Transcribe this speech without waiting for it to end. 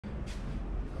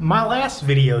My last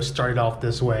video started off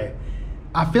this way.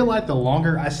 I feel like the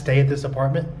longer I stay at this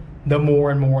apartment, the more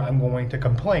and more I'm going to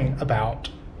complain about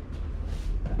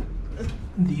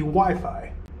the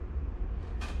Wi-Fi.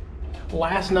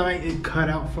 Last night it cut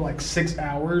out for like 6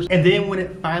 hours, and then when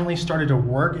it finally started to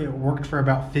work, it worked for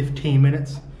about 15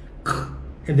 minutes,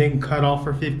 and then cut off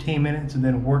for 15 minutes, and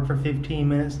then worked for 15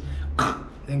 minutes,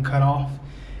 then cut off.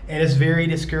 And it's very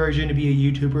discouraging to be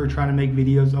a YouTuber trying to make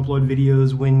videos, upload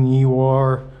videos when you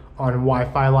are on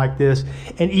Wi-Fi like this.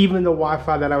 And even the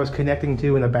Wi-Fi that I was connecting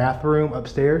to in the bathroom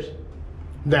upstairs,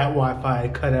 that Wi-Fi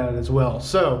cut out as well.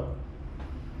 So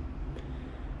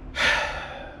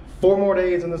 4 more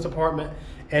days in this apartment,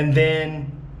 and then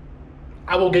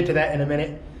I will get to that in a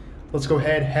minute. Let's go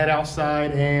ahead, head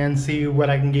outside and see what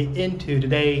I can get into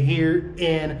today here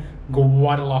in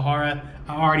Guadalajara.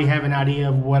 I already have an idea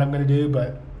of what I'm gonna do,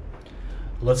 but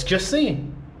let's just see.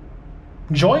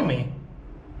 Join me.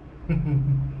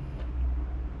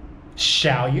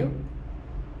 Shall you?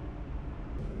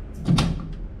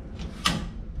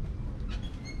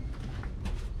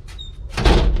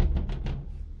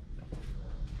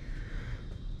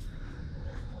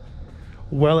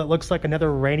 Well, it looks like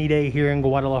another rainy day here in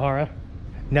Guadalajara.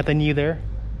 Nothing new there.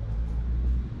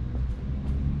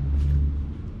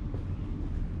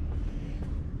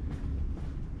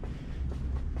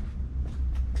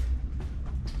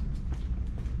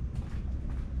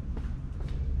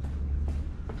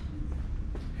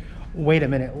 Wait a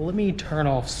minute, let me turn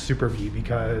off super view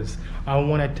because I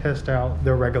want to test out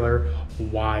the regular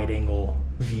wide angle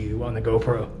view on the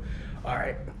GoPro. All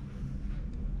right.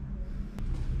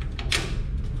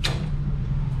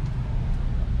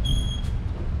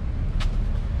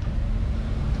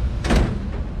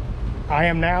 I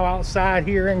am now outside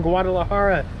here in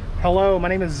Guadalajara. Hello, my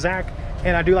name is Zach,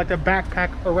 and I do like to backpack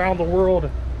around the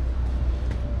world.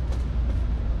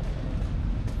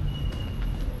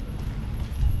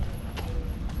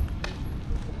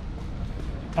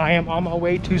 I am on my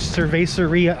way to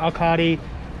Cerveceria Alcadi.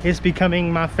 It's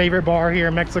becoming my favorite bar here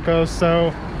in Mexico,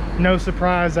 so no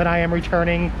surprise that I am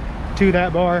returning to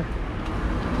that bar.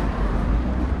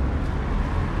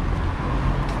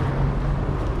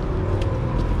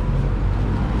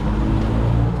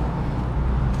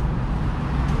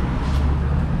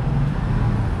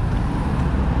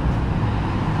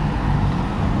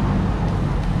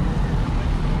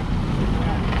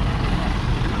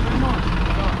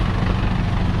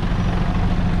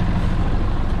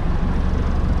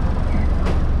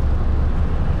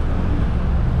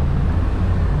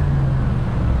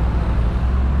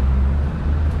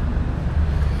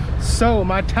 So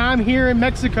my time here in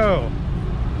Mexico,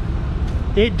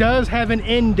 it does have an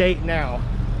end date now.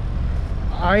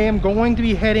 I am going to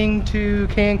be heading to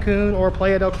Cancun or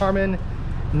Playa del Carmen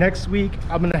next week.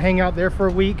 I'm gonna hang out there for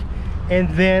a week, and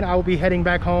then I will be heading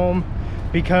back home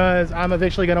because I'm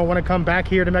eventually gonna wanna come back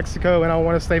here to Mexico, and I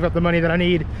wanna save up the money that I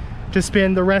need to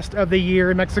spend the rest of the year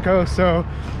in Mexico. So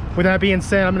with that being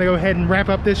said, I'm gonna go ahead and wrap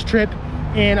up this trip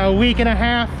in a week and a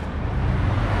half.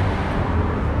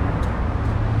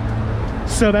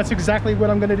 So that's exactly what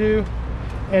I'm gonna do.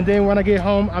 And then when I get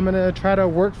home, I'm gonna try to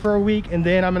work for a week, and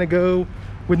then I'm gonna go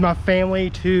with my family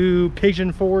to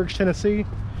Pigeon Forge, Tennessee,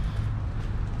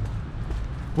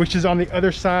 which is on the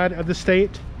other side of the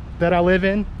state that I live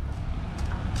in.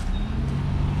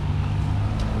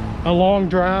 A long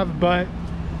drive, but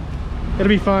it'll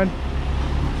be fun.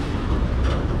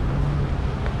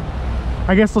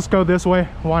 I guess let's go this way.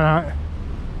 Why not?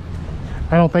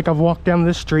 I don't think I've walked down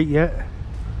this street yet.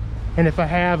 And if I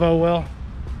have, oh well.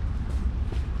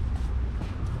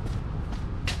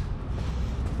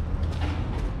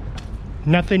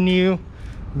 Nothing new,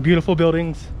 beautiful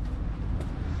buildings.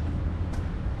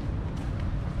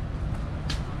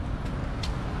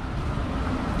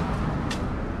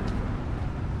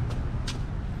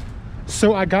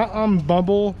 So I got on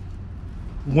Bumble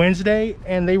Wednesday,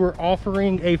 and they were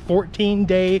offering a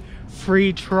 14-day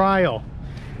free trial.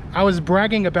 I was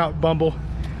bragging about Bumble,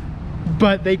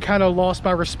 but they kind of lost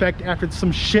my respect after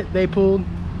some shit they pulled.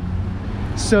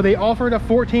 So they offered a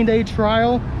 14-day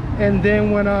trial, and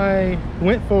then when I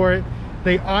went for it,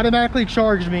 they automatically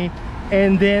charged me.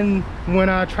 And then when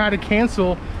I tried to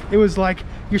cancel, it was like,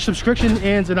 your subscription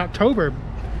ends in October.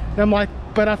 And I'm like,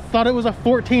 but I thought it was a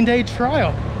 14-day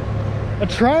trial. A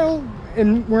trial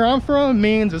in where I'm from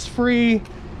means it's free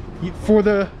for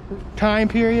the time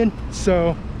period.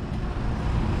 So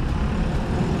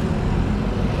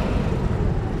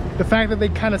the fact that they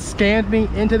kind of scammed me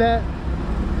into that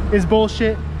is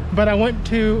bullshit. But I went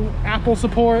to Apple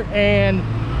support and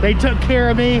they took care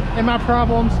of me and my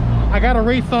problems. I got a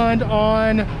refund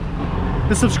on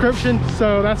the subscription,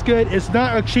 so that's good. It's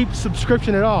not a cheap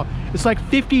subscription at all. It's like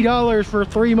 $50 for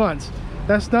 3 months.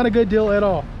 That's not a good deal at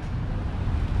all.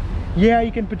 Yeah,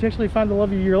 you can potentially find the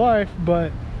love of your life,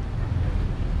 but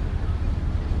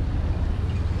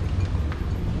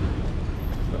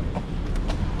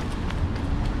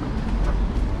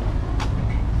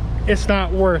it's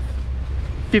not worth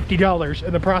 $50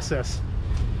 in the process.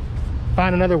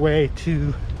 Find another way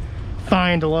to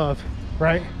find love,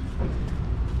 right?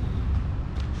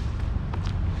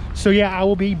 So yeah, I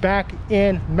will be back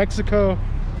in Mexico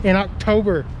in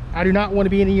October. I do not want to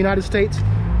be in the United States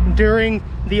during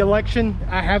the election.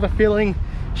 I have a feeling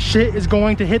shit is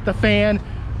going to hit the fan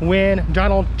when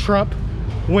Donald Trump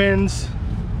wins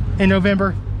in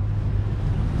November.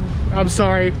 I'm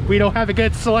sorry, we don't have a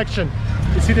good selection.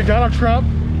 It's either Donald Trump,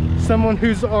 someone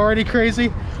who's already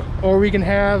crazy, or we can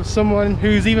have someone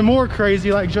who's even more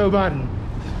crazy like Joe Biden.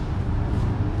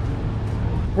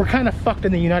 We're kind of fucked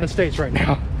in the United States right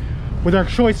now with our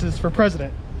choices for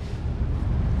president.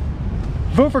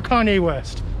 Vote for Kanye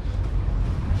West.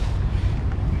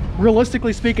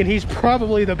 Realistically speaking, he's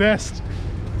probably the best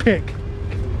pick.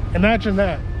 Imagine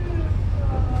that.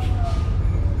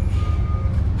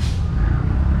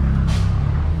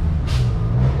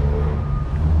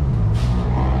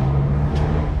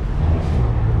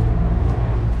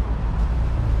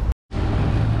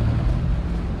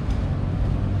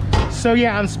 So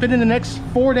yeah, I'm spending the next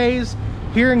 4 days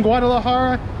here in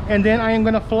Guadalajara, and then I am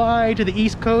gonna fly to the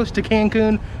East Coast to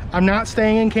Cancun. I'm not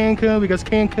staying in Cancun because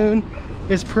Cancun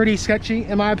is pretty sketchy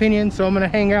in my opinion, so I'm gonna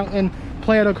hang out in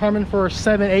Playa del Carmen for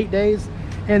 7-8 days,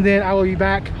 and then I will be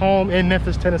back home in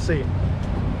Memphis, Tennessee.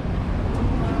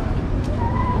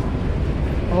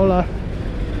 Hola.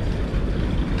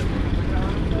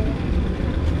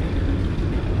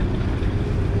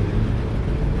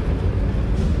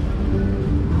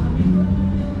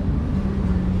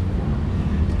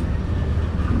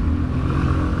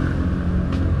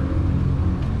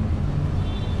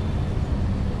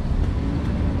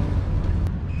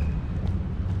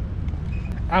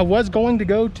 I was going to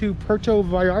go to Puerto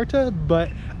Vallarta,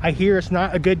 but I hear it's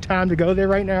not a good time to go there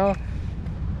right now.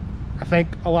 I think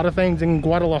a lot of things in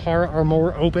Guadalajara are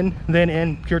more open than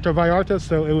in Puerto Vallarta,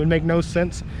 so it would make no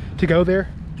sense to go there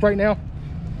right now.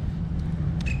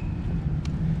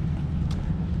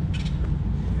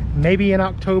 Maybe in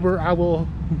October I will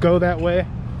go that way.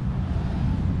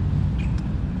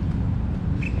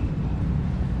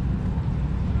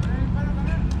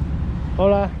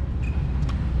 Hola.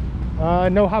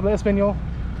 No habla español.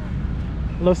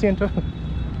 Lo siento.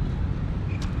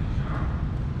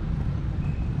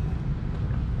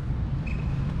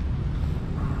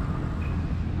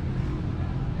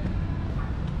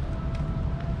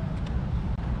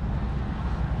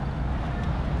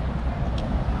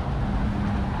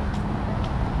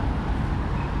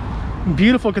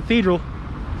 Beautiful cathedral.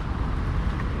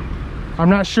 I'm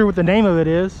not sure what the name of it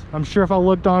is. I'm sure if I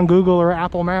looked on Google or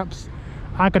Apple Maps,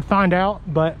 I could find out,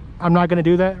 but I'm not going to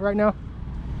do that right now.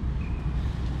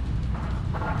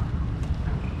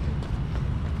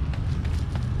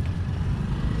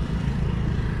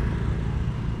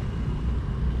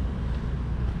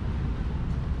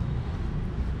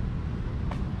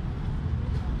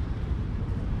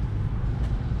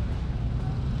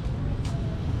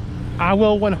 I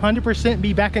will 100%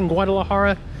 be back in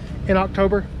Guadalajara in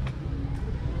October.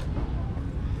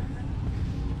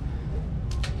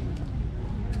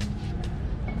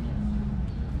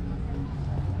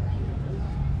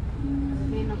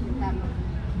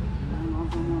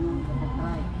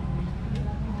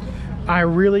 I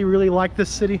really like this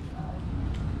city.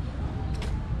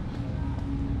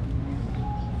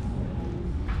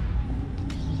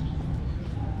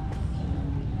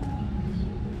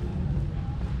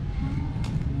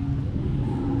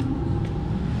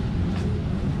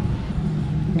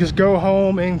 Just go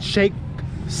home and shake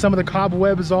some of the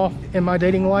cobwebs off in my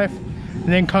dating life, and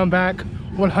then come back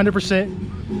 100%.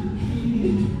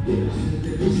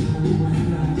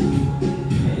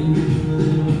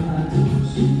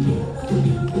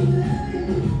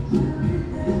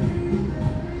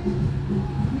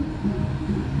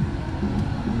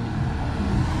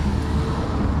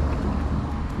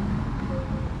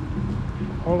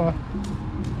 Hold on.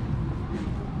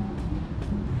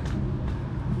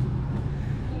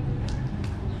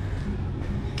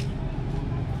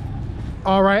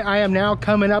 All right, I am now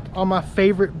coming up on my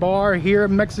favorite bar here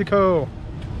in Mexico.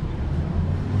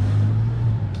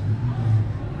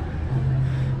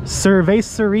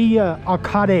 Cerveceria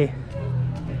Arcade.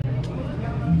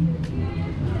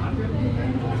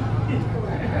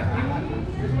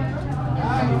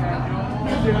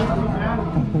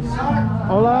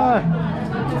 Hola.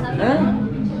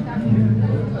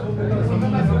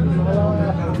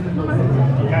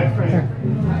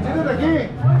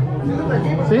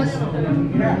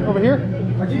 Over here?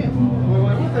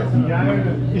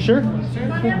 You sure?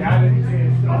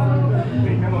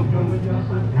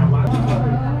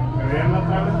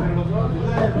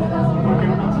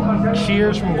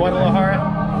 Cheers from Guadalajara.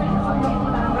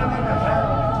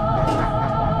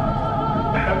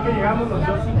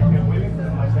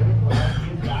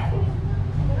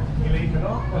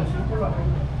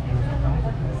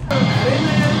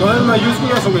 ¿Todo en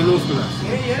mayúsculas o minúsculas?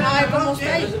 Ay, ¿cómo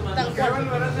estáis? Tal cual.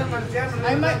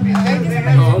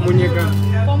 No, muñeca.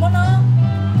 ¿Cómo no?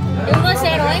 Es 1-0,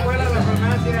 ¿eh?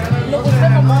 ¿Lo busco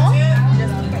como?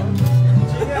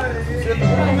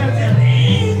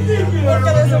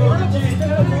 Porque de seguro lo pusiste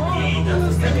como.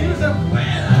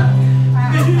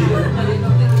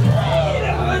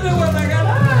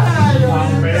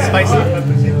 Spicy.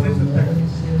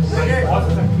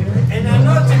 En la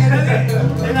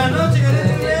noche,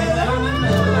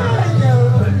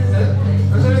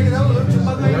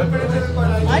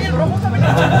 Ay, el rojo también.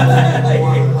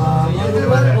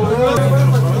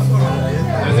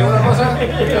 Les digo una cosa.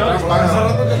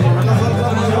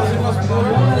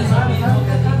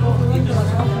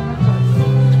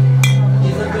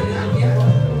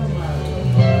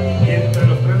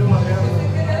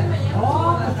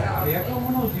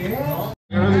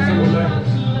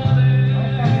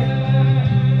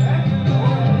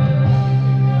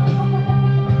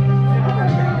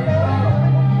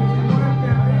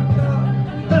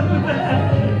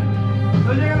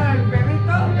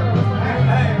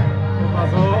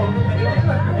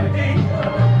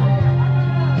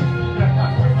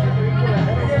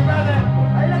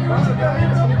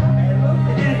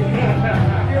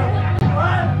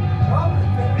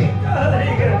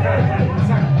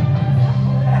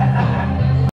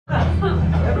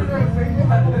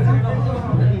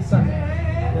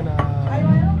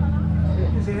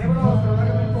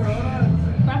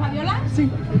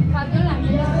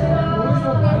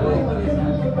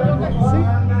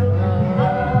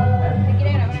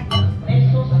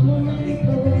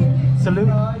 Salud.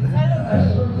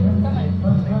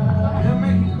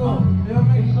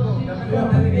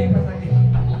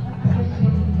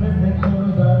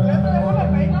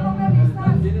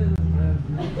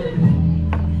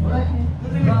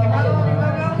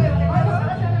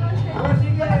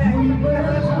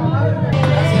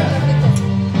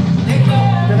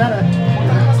 De nada.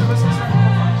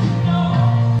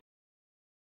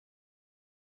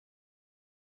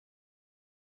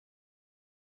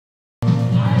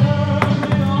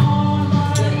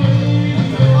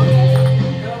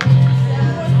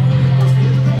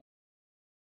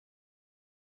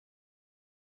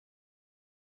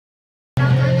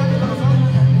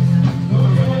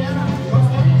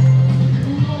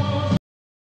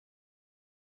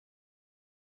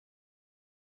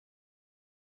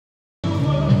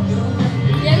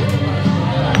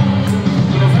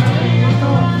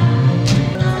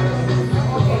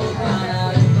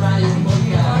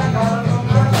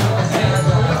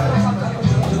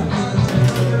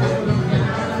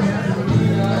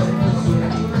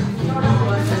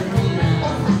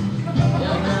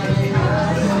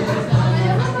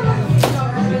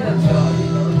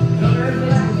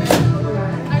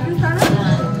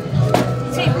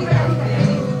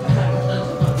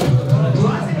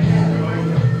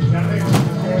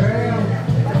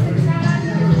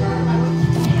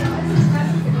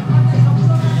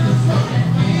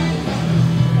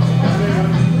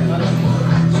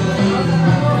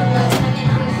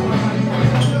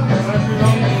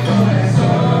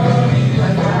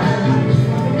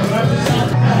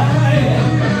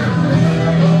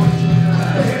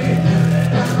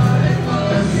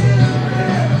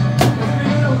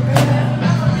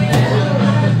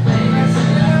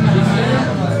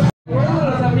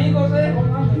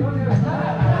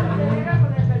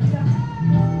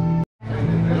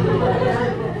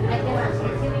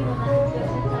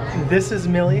 This is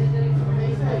Millie.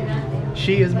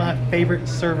 She is my favorite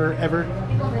server ever.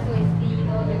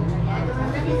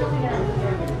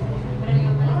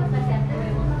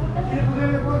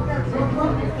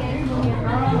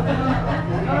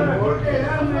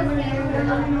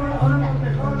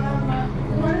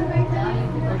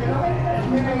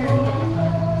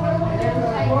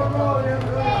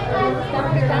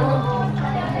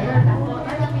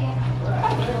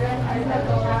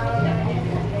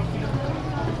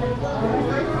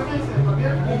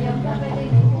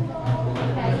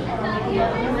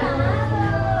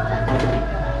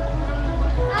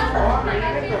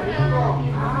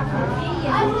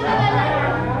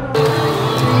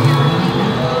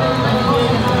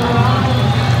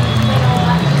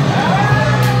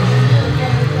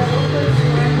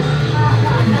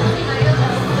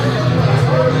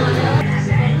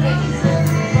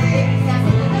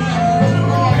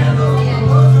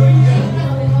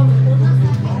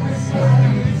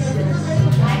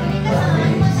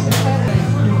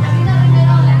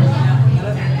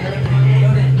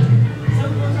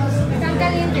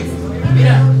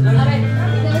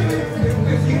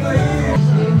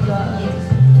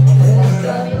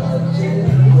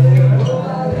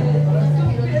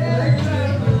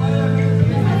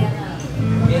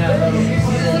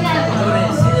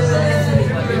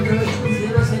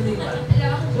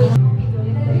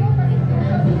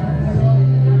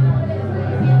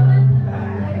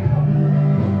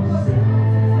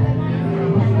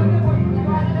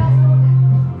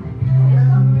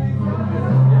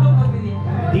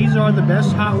 are the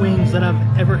best hot wings that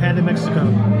I've ever had in Mexico.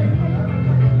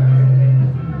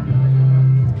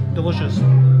 Delicious.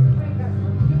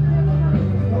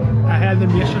 I had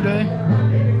them yesterday.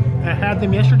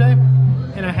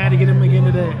 And I had to get them again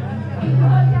today.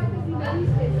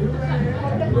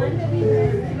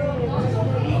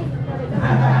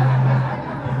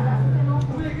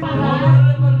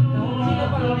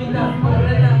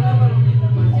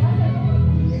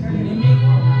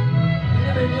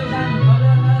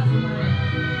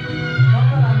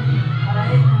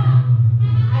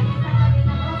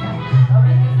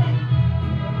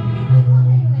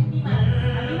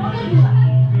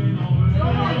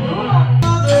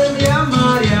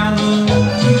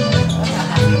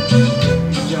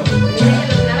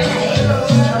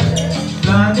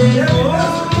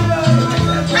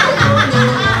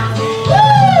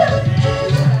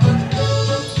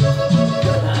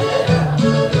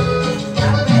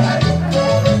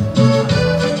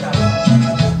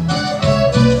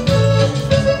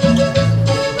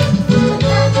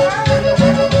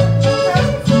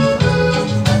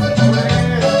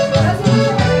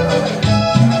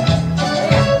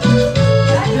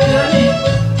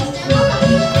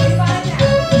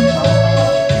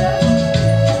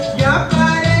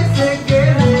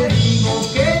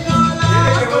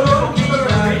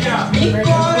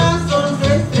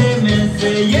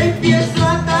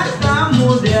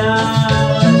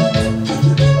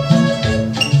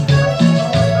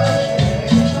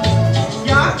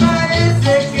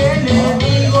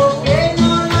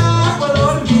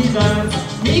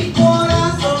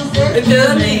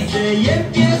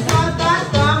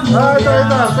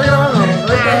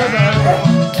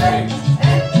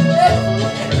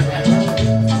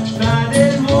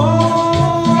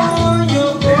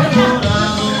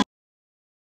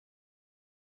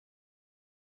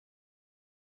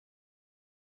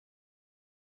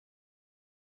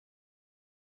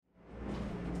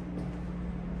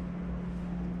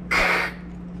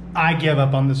 I give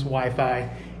up on this Wi-Fi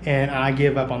and I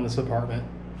give up on this apartment.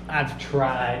 I've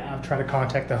tried to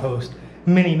contact the host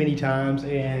many times,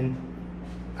 and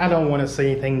I don't want to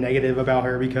say anything negative about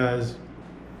her because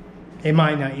it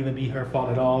might not even be her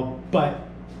fault at all, but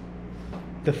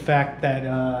the fact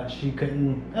that she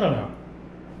couldn't, I don't know.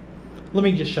 Let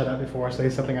me just shut up before I say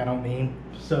something I don't mean.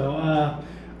 So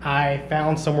I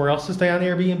found somewhere else to stay on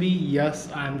Airbnb. Yes,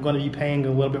 I'm going to be paying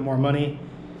a little bit more money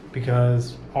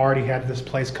because I already had this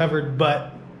place covered,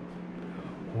 but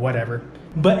whatever.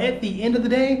 But at the end of the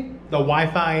day, the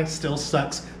Wi-Fi still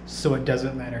sucks, so it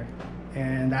doesn't matter.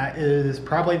 And that is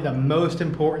probably the most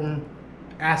important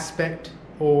aspect,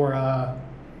 or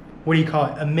what do you call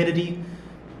it, amenity.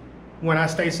 When I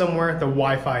stay somewhere, the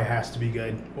Wi-Fi has to be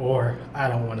good, or I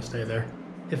don't want to stay there.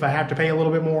 If I have to pay a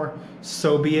little bit more,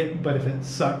 so be it, but if it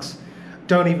sucks,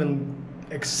 don't even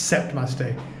accept my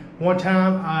stay. One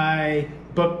time I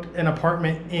booked an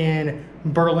apartment in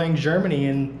Berlin, Germany,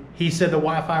 and he said the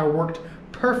Wi-Fi worked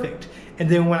perfect. And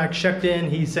then when I checked in,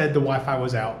 he said the Wi-Fi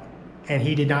was out. And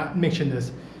he did not mention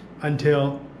this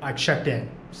until I checked in.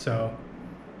 So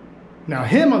now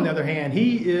him, on the other hand,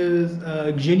 he is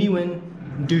a genuine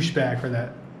douchebag for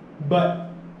that.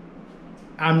 But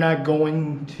I'm not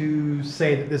going to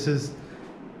say that this is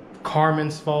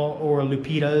Carmen's fault or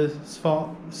Lupita's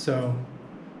fault. So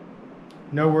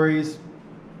no worries.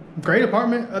 Great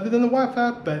apartment other than the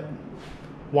Wi-Fi, but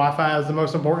Wi-Fi is the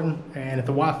most important. And if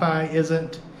the Wi-Fi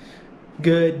isn't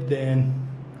good, then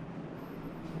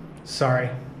sorry.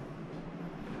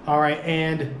 All right,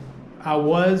 and I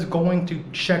was going to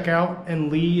check out and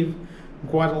leave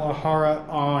Guadalajara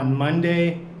on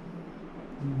Monday.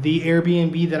 The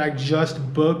Airbnb that I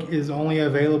just booked is only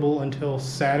available until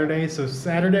Saturday. So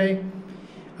Saturday,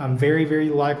 I'm very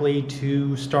likely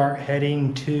to start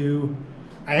heading to,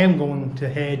 I am going to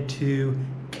head to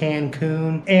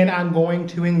Cancun, and I'm going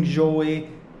to enjoy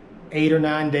 8 or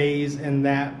 9 days in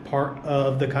that part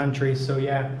of the country. So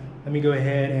yeah, let me go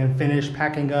ahead and finish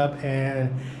packing up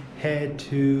and head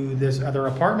to this other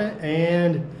apartment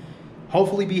and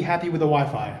hopefully be happy with the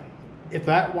Wi-Fi. If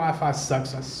that Wi-Fi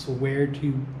sucks, I swear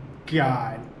to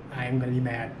God, I am gonna be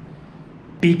mad.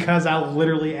 Because I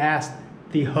literally asked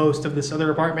the host of this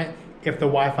other apartment if the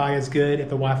Wi-Fi is good, if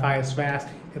the Wi-Fi is fast,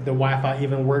 if the Wi-Fi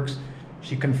even works.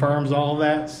 She confirms all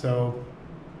that. So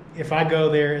if I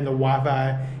go there and the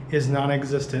Wi-Fi is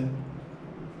non-existent,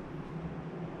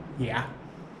 yeah.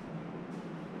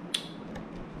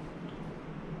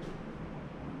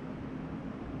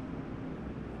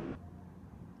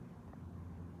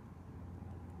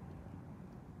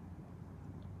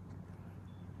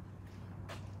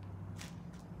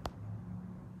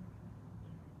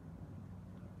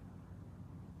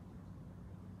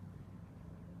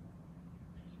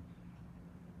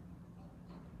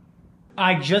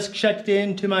 I just checked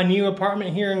into my new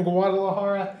apartment here in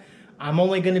Guadalajara. I'm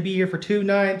only gonna be here for 2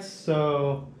 nights,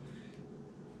 so...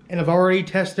 And I've already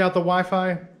tested out the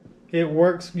Wi-Fi. It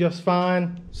works just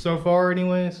fine, so far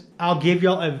anyways. I'll give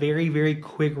y'all a very, very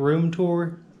quick room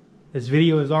tour. This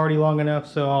video is already long enough,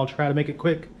 so I'll try to make it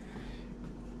quick.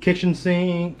 Kitchen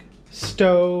sink,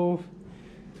 stove,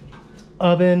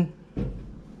 oven,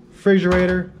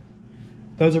 refrigerator.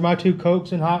 Those are my 2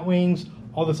 Cokes and hot wings.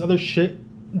 All this other shit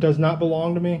does not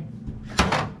belong to me.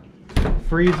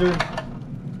 Freezer.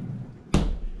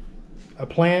 A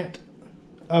plant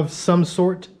of some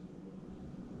sort.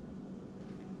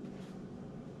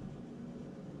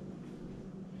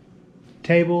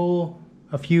 Table,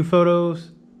 a few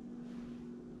photos.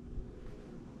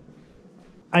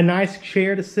 A nice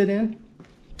chair to sit in.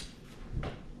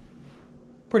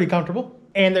 Pretty comfortable.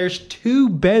 And there's 2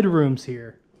 bedrooms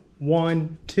here.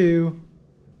 1, 2.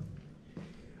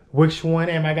 Which one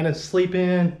am I gonna sleep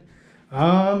in?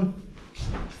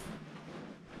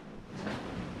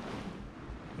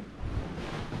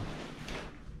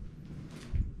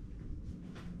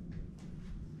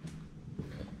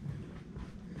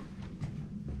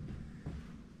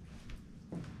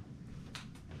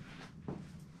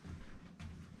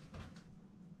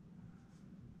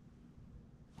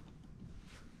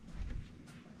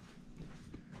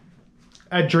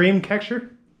 A dream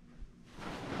catcher.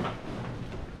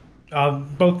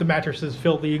 Both the mattresses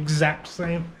feel the exact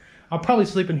same. I'll probably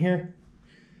sleep in here.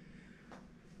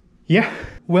 Yeah.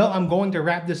 Well, I'm going to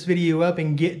wrap this video up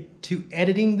and get to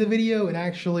editing the video and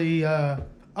actually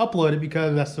upload it,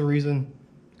 because that's the reason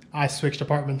I switched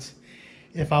apartments.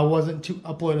 If I wasn't to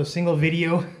upload a single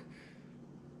video,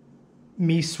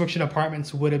 me switching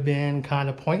apartments would have been kind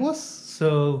of pointless.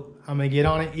 So I'm gonna get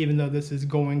on it, even though this is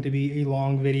going to be a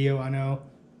long video, I know.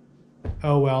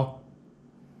 Oh well.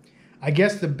 I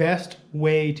guess the best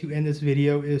way to end this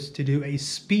video is to do a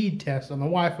speed test on the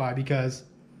Wi-Fi, because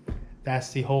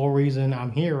that's the whole reason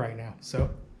I'm here right now. So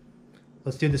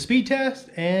let's do the speed test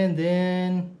and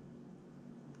then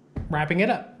wrapping it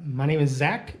up. My name is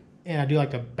Zach and I do like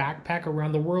to backpack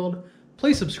around the world.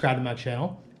 Please subscribe to my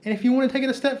channel. And if you want to take it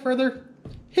a step further,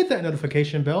 hit that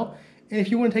notification bell. And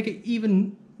if you want to take it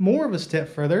even more of a step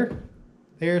further,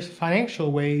 there's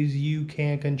financial ways you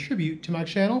can contribute to my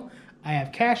channel. I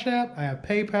have CashApp, I have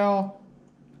PayPal.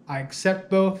 I accept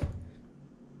both.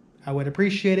 I would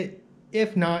appreciate it.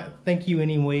 If not, thank you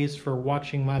anyways for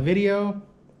watching my video.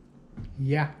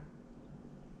 Yeah.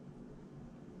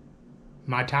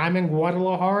 My time in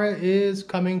Guadalajara is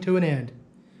coming to an end.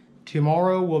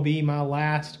 Tomorrow will be my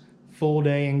last full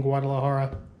day in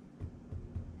Guadalajara.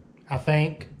 I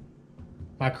think.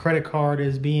 My credit card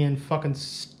is being fucking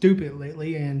stupid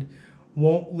lately and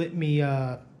won't let me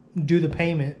do the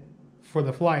payment for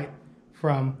the flight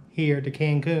from here to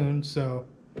Cancun. So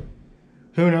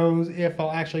who knows if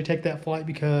I'll actually take that flight,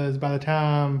 because by the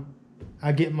time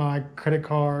I get my credit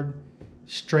card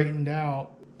straightened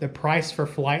out, the price for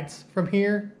flights from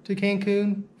here to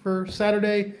Cancun for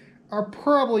Saturday are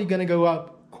probably gonna go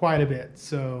up quite a bit.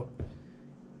 So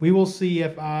we will see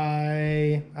if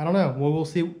I don't know. Well, we'll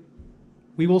see.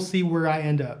 We will see where I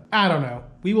end up. I don't know.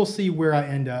 We will see where I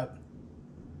end up.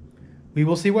 We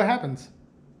will see what happens.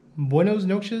 Buenos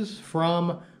noches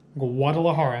from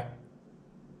Guadalajara.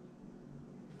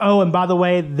 Oh, and by the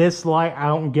way, this light I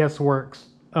don't guess works.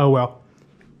 Oh well.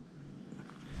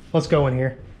 Let's go in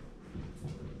here.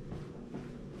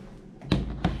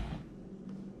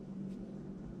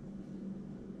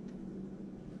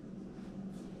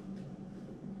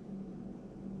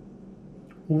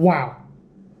 Wow.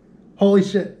 Holy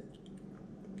shit.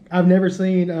 I've never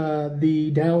seen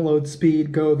the download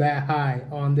speed go that high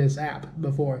on this app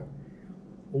before.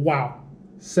 Wow.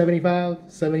 75,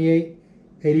 78,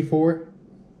 84,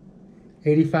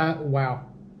 85. Wow.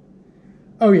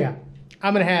 Oh yeah.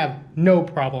 I'm going to have no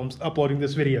problems uploading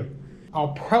this video. I'll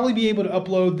probably be able to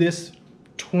upload this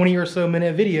 20 or so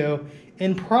minute video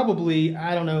in probably,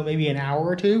 I don't know, maybe an hour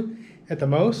or 2 at the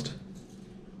most.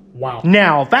 Wow.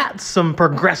 Now that's some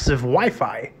progressive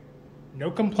Wi-Fi. No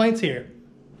complaints here.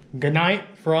 Good night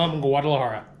from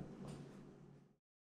Guadalajara.